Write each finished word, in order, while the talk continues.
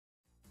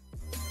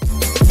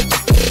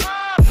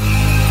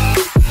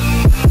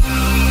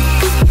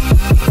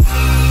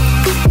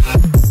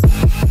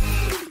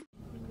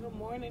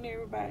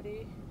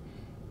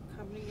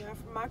out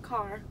from my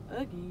car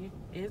again,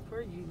 as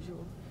per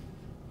usual.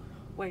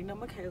 Waiting on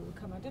Michaela to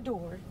come out the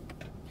door.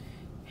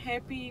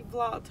 Happy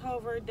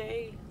VlogTober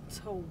Day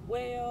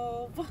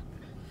 12.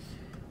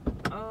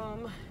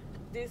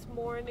 This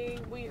morning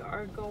we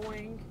are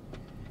going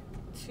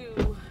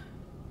to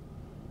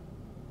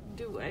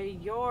do a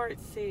yard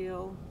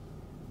sale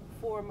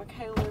for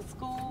Michaela's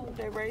school.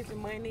 They're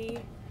raising money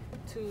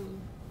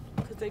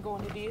because they're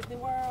going to Disney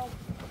World.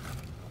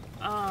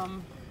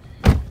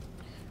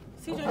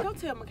 CJ, go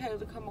tell Michaela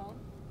to come on.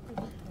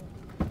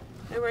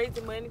 They're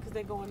raising money because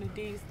they're going to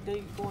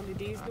Disney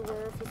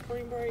World for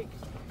spring break.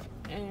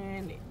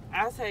 And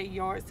I say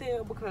yard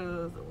sale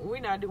because we're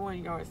not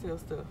doing yard sale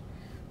stuff.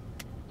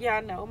 Yeah,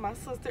 I know. My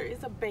sister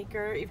is a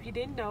baker. If you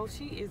didn't know,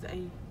 she is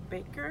a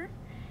baker.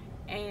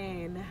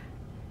 And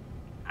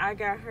I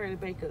got her to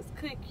bake us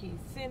cookies,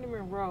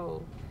 cinnamon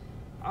roll.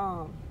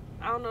 I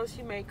don't know if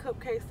she made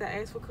cupcakes. I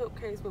asked for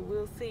cupcakes, but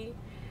we'll see.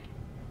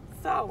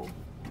 So,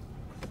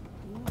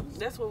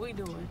 that's what we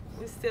doing.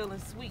 We're selling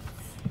sweets.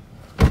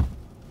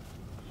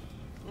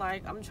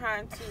 Like, I'm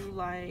trying to,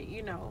 like,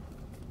 you know,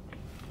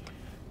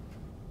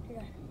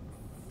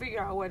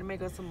 figure out a way to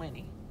make us some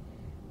money.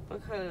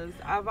 Because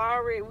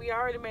we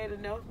already made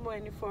enough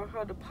money for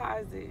her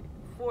deposit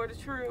for the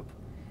trip.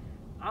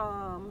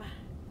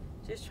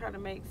 Just trying to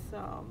make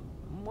some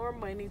more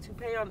money to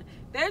pay on it.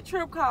 That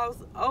trip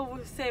costs over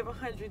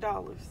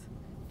 $700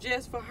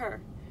 just for her.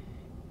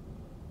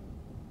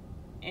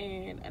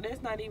 And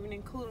that's not even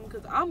including,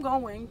 because I'm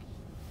going.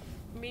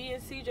 Me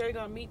and CJ are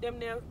going to meet them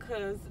there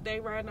because they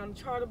riding on the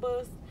charter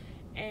bus.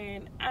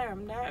 And I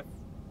am not,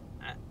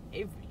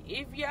 if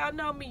y'all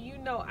know me, you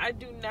know I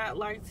do not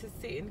like to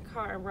sit in the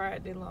car and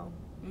ride that long.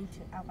 Me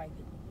too. I like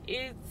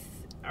it.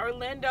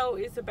 Orlando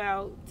is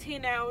about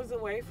 10 hours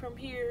away from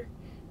here.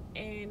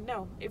 And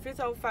no, if it's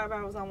over 5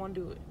 hours, I won't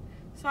do it.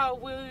 So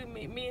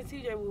me and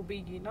CJ will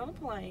be getting on a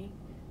plane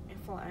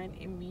and flying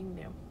and meeting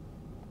them.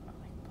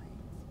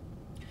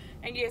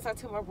 And yes, I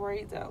took my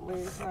braids out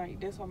last night.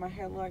 That's why my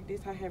hair look like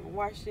this. I haven't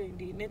washed it and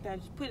did nothing. I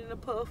just put it in a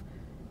puff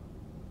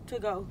to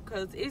go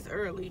because it's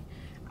early.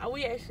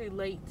 We actually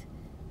late.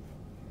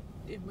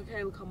 If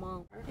Michaela come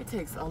on. It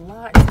takes a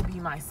lot to be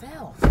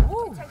myself.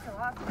 Ooh. It takes a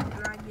lot to be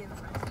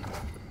myself.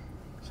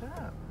 Shut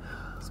up.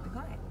 Just be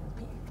quiet.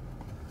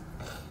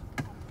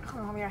 Oh,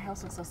 mommy, our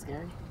house looks so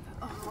scary.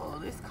 Oh,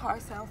 this car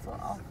sounds so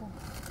awful.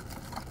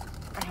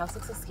 Our house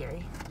looks so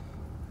scary.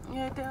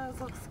 Yeah, it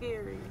does look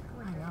scary.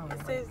 I know.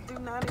 It says do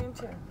not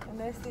enter, and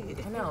that's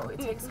it. I know. It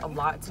takes a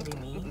lot to be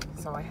me,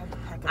 so I had to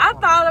pack it I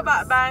thought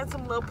about buying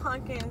some little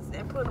pumpkins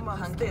and put them on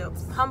the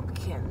steps.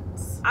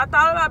 Pumpkins. I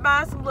thought about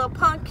buying some little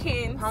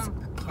pumpkins.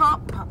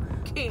 Pumpkins.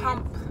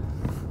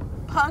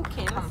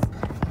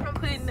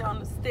 Putting it on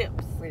the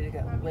steps. Way to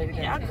go. Way to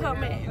go. Y'all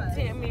come in and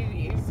tell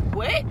me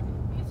what?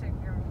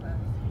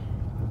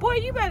 Boy,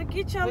 you better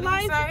get your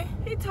life.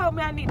 He told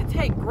me I need to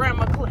take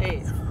grammar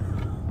class.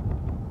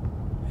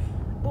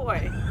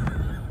 Boy,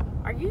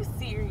 are you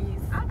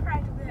serious? I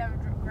practically have a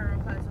grammar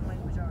class in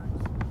language arts.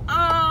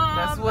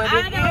 That's what it is.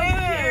 I don't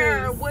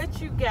care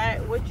what you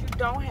got, what you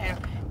don't have.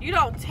 You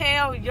don't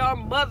tell your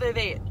mother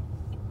that,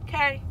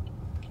 okay?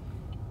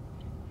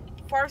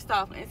 First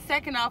off, and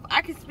second off,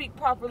 I can speak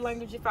proper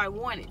language if I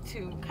wanted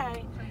to,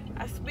 okay?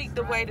 I speak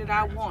the way that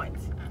I want.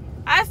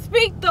 I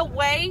speak the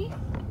way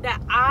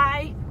that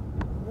I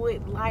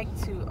would like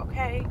to,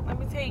 okay? Let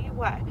me tell you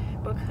why.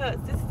 Because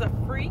this is a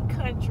free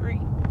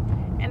country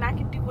and I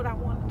can do what I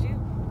want to do,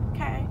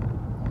 okay?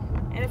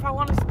 And if I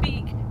want to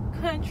speak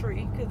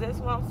country, because that's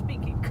what I'm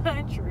speaking,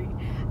 country,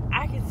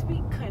 I can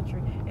speak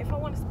country. If I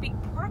want to speak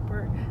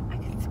proper, I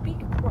can speak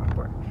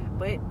proper.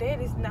 But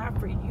that is not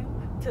for you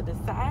to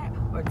decide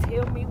or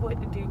tell me what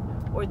to do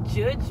or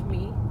judge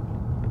me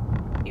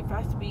if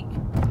I speak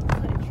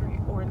country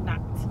or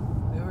not.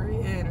 We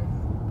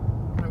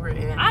were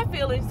in. I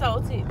feel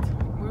insulted.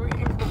 We were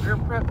in girl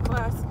prep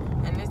class,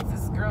 and it's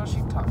this girl,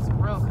 she talks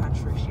real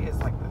country. She has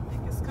like the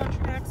thickest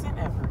country accent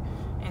ever.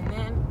 And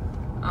then,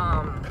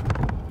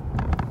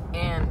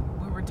 and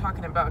we were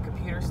talking about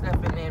computer stuff,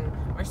 and then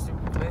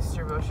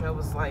Mr. Rochelle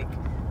was like,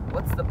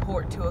 what's the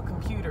port to a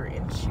computer?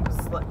 And she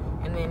was like,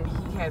 and then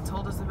he had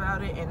told us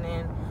about it, and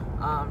then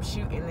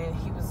he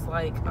was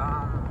like,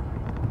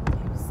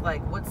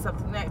 what's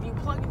something that you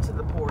plug into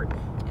the port?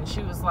 And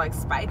she was like,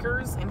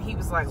 spikers. And he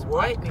was like,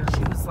 what? And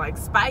she was like,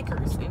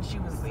 spikers. And he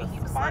was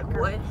like,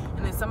 what?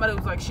 And then somebody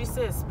was like, she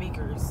said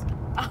speakers.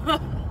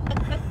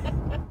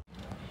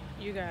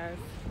 You guys,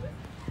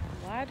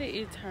 why did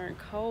it turn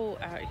cold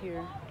out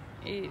here?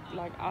 It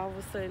like all of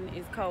a sudden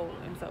it's cold,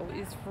 and so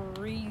it's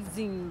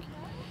freezing.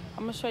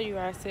 I'm gonna show you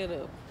our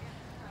setup,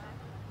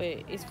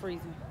 but it's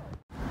freezing.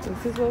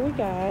 This is what we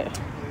got: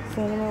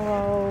 cinnamon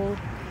roll,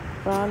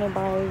 brownie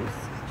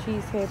bites,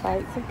 cheesecake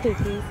bites, and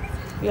cookies.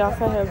 We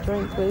also have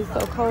drinks, but it's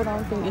so cold I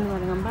don't think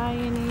anybody gonna buy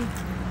any.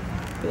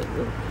 But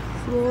look,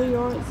 it's a little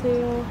yard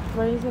sale,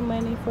 raising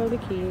money for the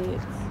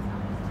kids.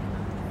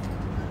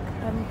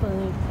 Having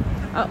fun.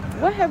 Oh,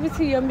 what happened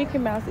to your Mickey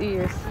Mouse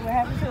ears? What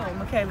happened to him?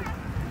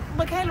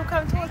 Michaela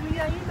come towards me.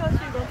 Yeah, you know she's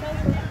gonna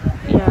take it.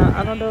 Yeah,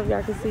 I don't know if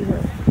y'all can see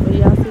her, but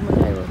y'all see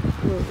Michaela.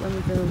 Look, let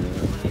me zoom in.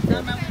 We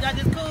got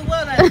this cool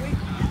weather, ain't we?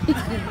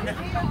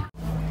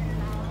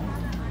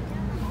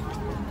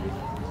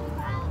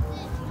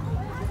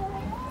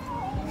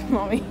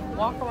 Mommy.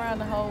 Walk around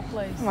the whole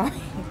place.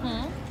 Mommy.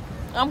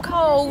 I'm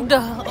cold.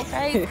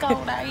 Okay, it's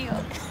cold out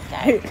here.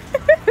 Okay.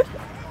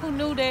 Who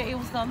knew that it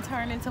was gonna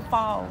turn into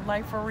fall?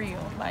 Like for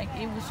real. Like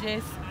it was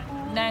just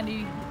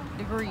 90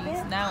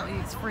 degrees. Now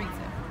it's freezing.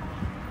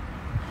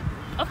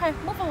 Okay,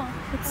 move along.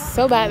 It's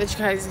so bad that you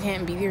guys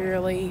can't be here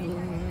early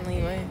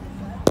anyway.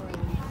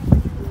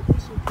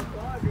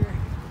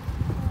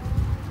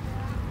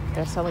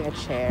 They're selling a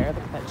chair.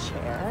 Look at that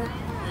chair.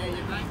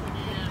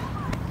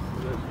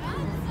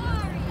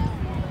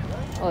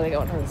 Oh, they got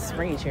one of those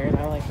springy chairs.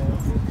 I like those.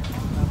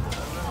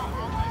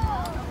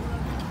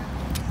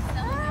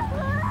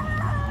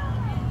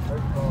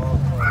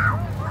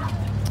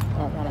 I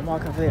don't want to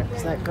walk over there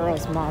because that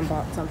girl's mom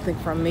bought something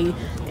from me,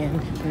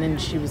 and then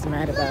she was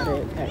mad about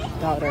it. That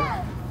daughter.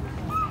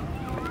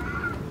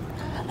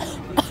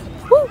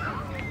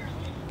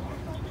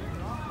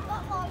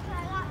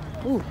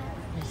 Ooh,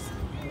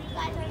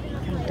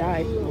 kind of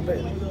died a little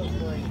bit.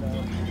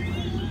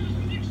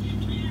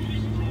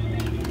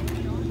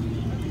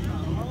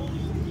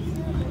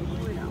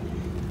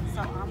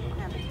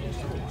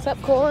 What's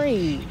up,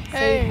 Corey? Hey.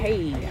 Say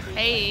hey.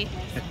 Hey.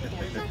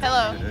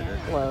 Hello.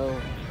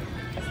 Hello.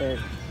 I said.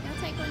 Y'all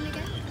take one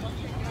together.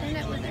 Send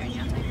it with her and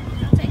y'all take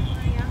one. I'll take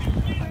one,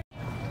 y'all.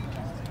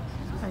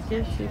 I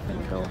guess she can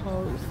go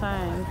hold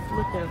signs.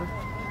 Look at her.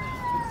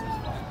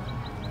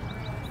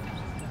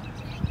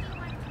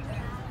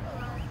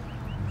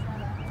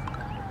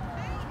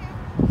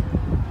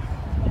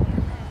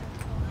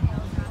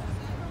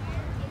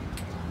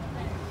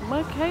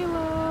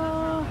 Michaela.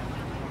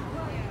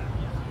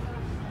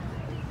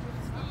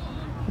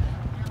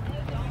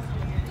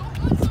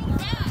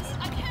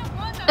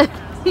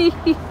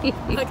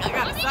 Look, I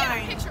got a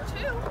sign.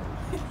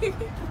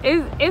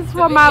 It's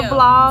for my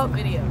vlog,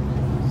 Video.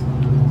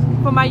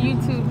 for my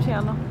YouTube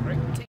channel.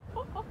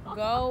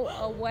 Go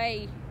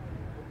away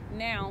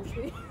now.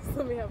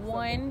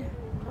 One.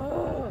 Get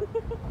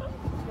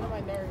on my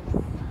nerves.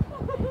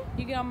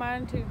 You get on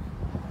mine too.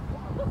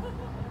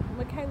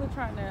 Michaela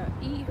trying to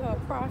eat her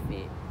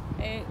profit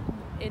and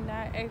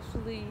not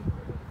actually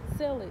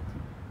sell it.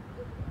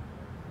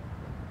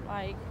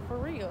 Like for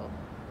real.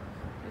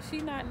 Does she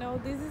not know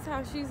this is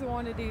how she's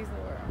wanted these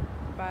world?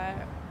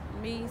 By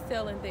me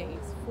selling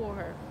things for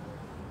her.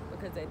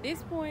 Because at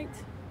this point,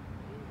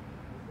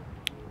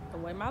 the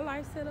way my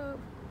life's set up,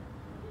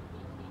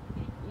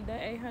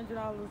 that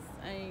 $800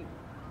 ain't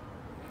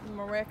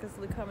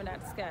miraculously coming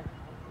out the sky.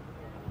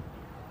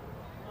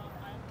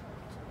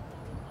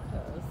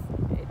 Because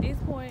at this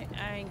point,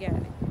 I ain't got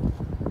it.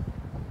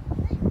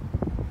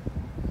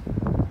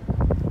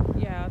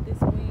 Yeah, this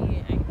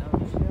weed ain't no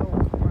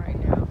joke right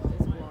now.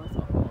 It's going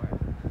so hard.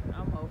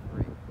 I'm over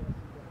it.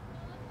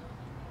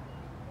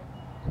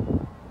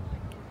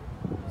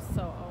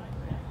 So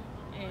over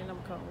it. And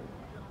I'm cold.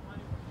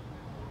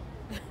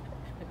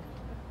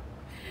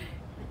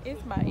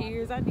 It's my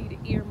ears. I need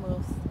an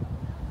earmuffs.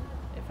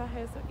 If I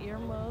had some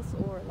earmuffs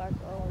or like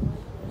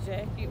a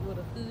jacket with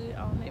a hood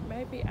on it,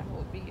 maybe I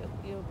would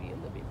it'll be a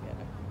little bit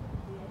better.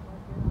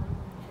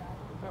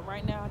 But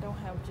right now I don't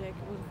have a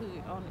jacket with a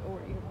hood on it or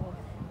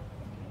earmuffs.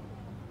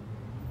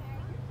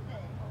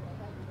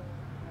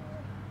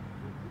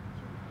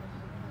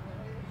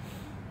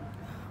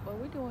 But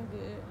we're doing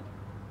good.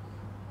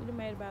 We done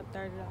made about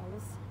 $30.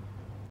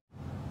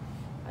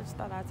 I just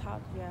thought I'd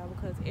talk to y'all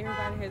because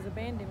everybody has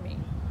abandoned me.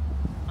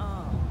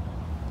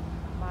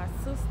 My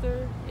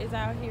sister is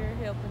out here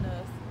helping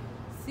us.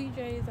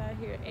 CJ is out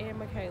here and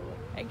Michaela.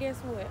 And guess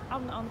what?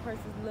 I'm the only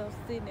person left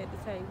sitting at the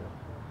table.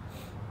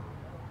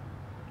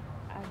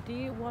 I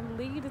did want to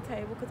leave the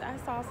table because I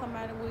saw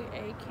somebody with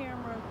a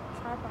camera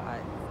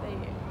tripod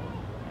there.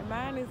 And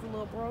mine is a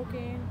little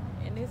broken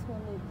and this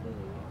one looks good.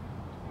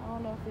 I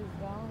don't know if it's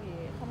gone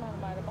yet. Somebody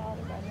might have bought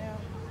it by now.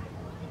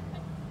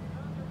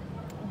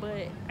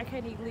 But I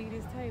can't even leave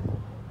this table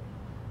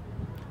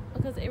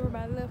because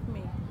everybody left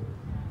me.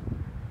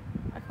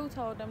 Like who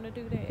told them to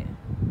do that?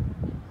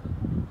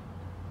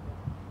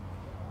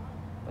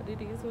 But it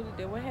is what it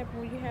is. What happens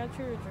when you have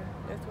children?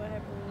 That's what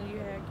happens when you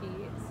have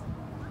kids.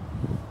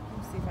 Let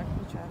me see if I can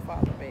put y'all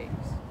father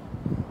bags.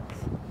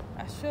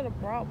 I should have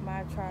brought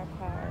my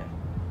tripod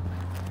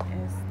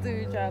and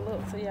stood y'all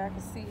up so y'all can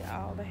see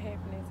all the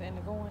happenings and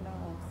the going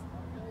on.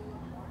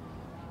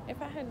 If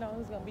I had known it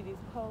was gonna be this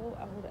cold,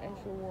 I would have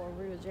actually wore a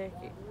real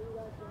jacket.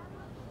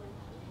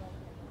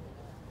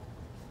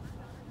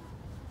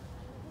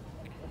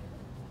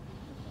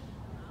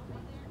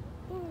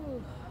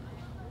 Ooh.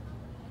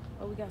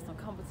 Oh, we got some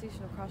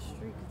competition across the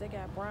street because they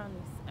got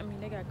brownies. I mean,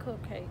 they got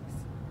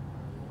cupcakes.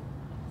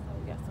 So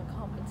we got some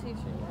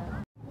competition,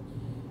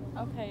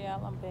 y'all. Okay,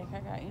 y'all, I'm back. I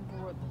got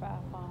interrupted by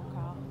a phone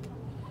call.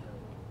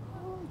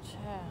 Oh,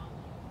 child.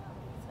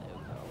 So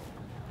cold.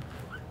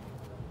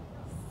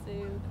 So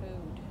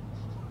cold.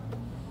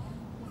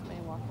 This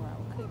man walking around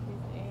with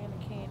cookies and a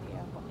candy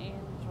apple and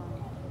a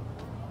drink.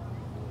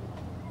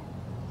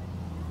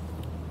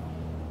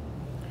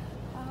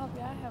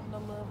 y'all having a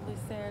lovely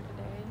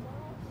Saturday.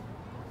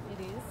 It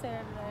is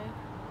Saturday.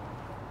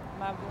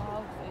 My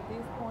vlogs at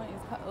this point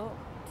is up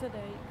to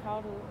date,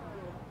 caught up.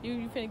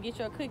 You finna get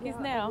your cookies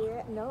now?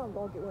 Yeah, no, I'm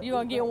gonna get one. You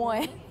gonna get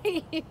one?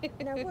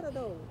 Now, what are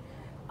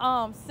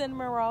those?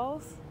 Cinnamon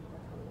rolls.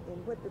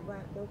 And what the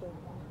those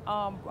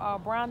are?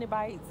 Brownie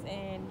bites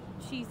and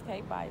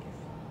cheesecake bites.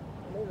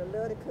 They would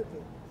love the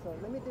cookie. So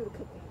let me do the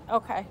cookie.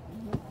 Okay.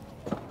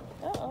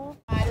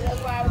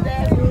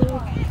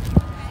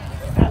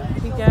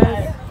 You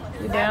guys,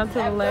 we're down to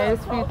the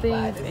last few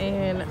things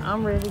and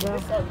I'm ready to go.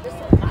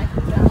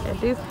 At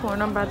this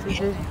point, I'm about to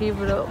just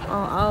give it up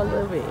on all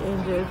of it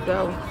and just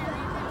go.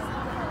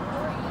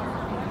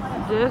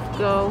 Just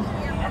go.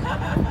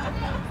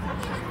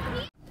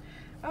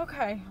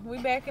 Okay, we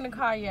back in the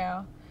car,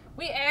 y'all.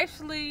 We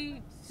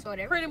actually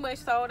pretty much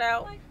sold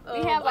out. We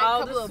have like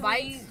all a couple the of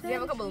bites. sweets We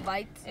have a couple of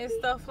bites. and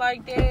stuff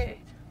like that.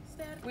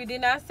 We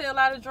did not sell a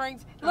lot of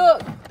drinks.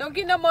 Look, don't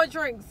get no more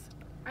drinks.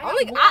 I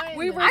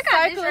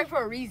got this drink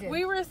for a reason.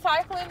 We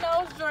recycling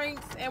those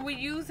drinks and we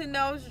using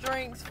those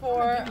drinks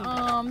for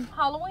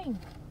Halloween.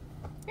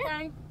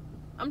 Okay,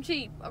 I'm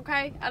cheap.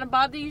 Okay, I done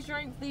bought these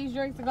drinks. These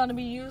drinks are gonna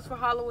be used for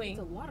Halloween.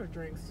 The water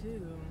drinks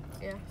too.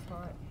 Yeah,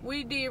 smart.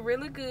 We did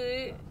really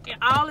good.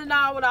 And all in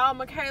all, with all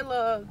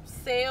Michaela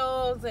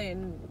sales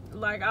and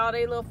like all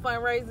they little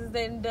fundraisers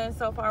they done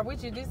so far,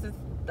 which is this is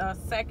the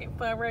second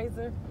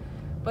fundraiser.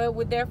 But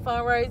with their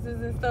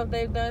fundraisers and stuff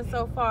they've done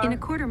so far, in a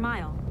quarter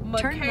mile,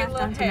 turn left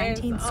Michaela onto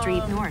 19th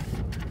Street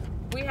North.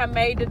 We have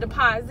made the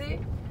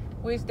deposit,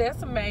 which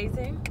that's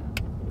amazing.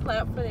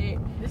 Clap for that.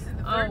 This is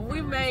the third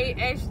We fundraiser. made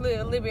actually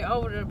a little bit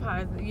over the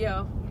deposit.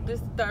 Yeah, this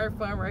is the third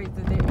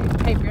fundraiser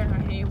that paper in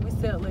her hand. We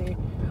selling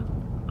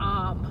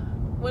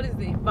what is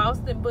it?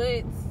 Boston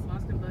butts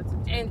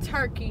and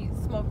turkeys,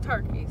 smoked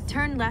turkeys.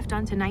 Turn left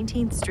onto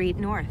 19th Street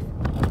North.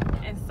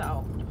 And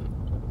so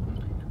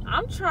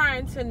I'm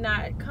trying to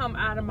not come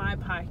out of my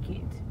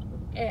pocket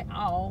at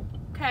all,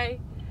 okay?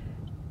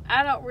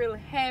 I don't really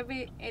have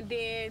it, and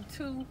then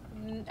two,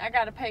 I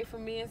gotta pay for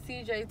me and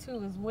CJ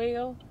too as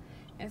well.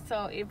 And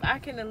so if I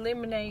can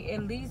eliminate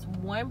at least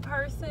one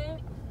person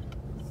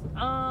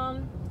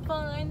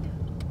fund,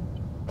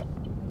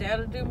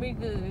 that'll do me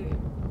good.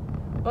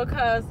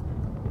 Because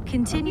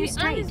Continue I'll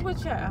be honest straight.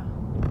 with y'all,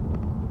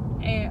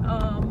 and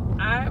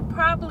I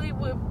probably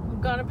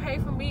gonna pay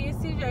for me and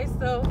CJ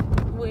stuff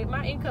with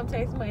my income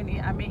tax money.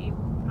 I mean,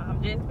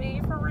 I'm just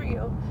being for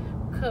real,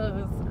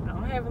 cause I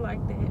don't have it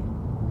like that.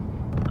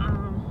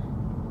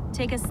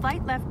 Take a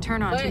slight left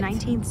turn onto But-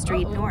 19th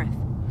Street North.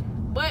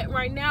 But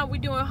right now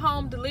we're doing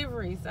home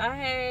deliveries. I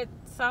had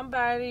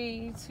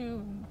somebody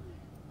to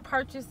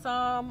purchase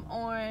some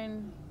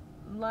online,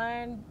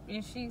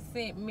 and she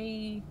sent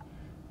me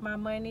my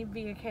money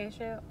via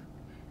Cash App.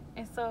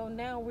 And so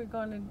now we're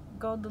gonna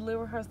go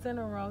deliver her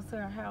cinnamon rolls to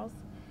her house.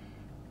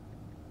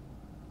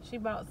 She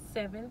bought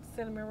 7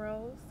 cinnamon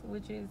rolls,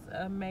 which is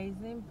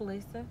amazing,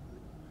 blessing.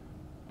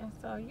 And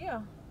so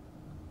yeah,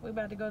 we're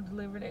about to go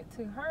deliver that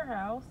to her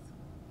house.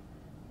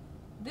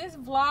 This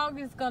vlog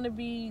is gonna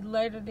be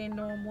later than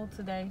normal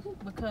today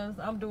because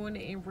I'm doing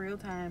it in real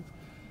time.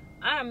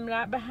 I am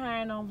not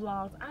behind on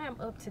vlogs. I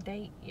am up to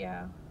date,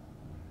 yeah.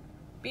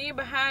 Being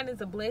behind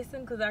is a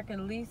blessing because I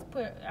can at least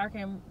I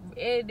can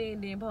edit it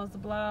and then post a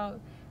vlog.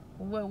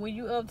 Well, when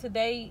you up to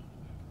date,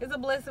 it's a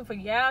blessing for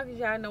y'all because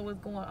y'all know what's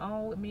going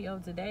on with me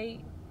up to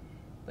date.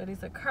 But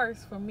it's a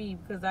curse for me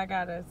because I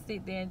gotta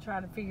sit there and try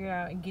to figure it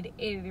out and get it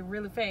edited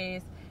really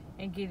fast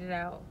and get it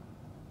out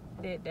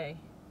that day.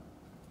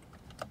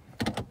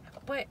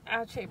 But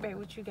I'll check back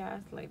with you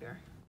guys later.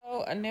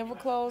 So I never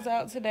close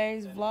out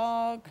today's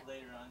vlog,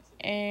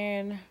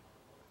 and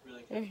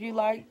if you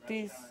like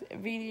this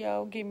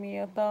video, give me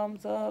a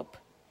thumbs up,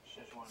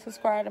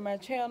 subscribe to my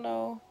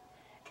channel,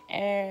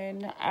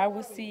 and I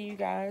will see you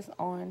guys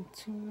on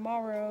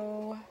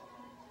tomorrow.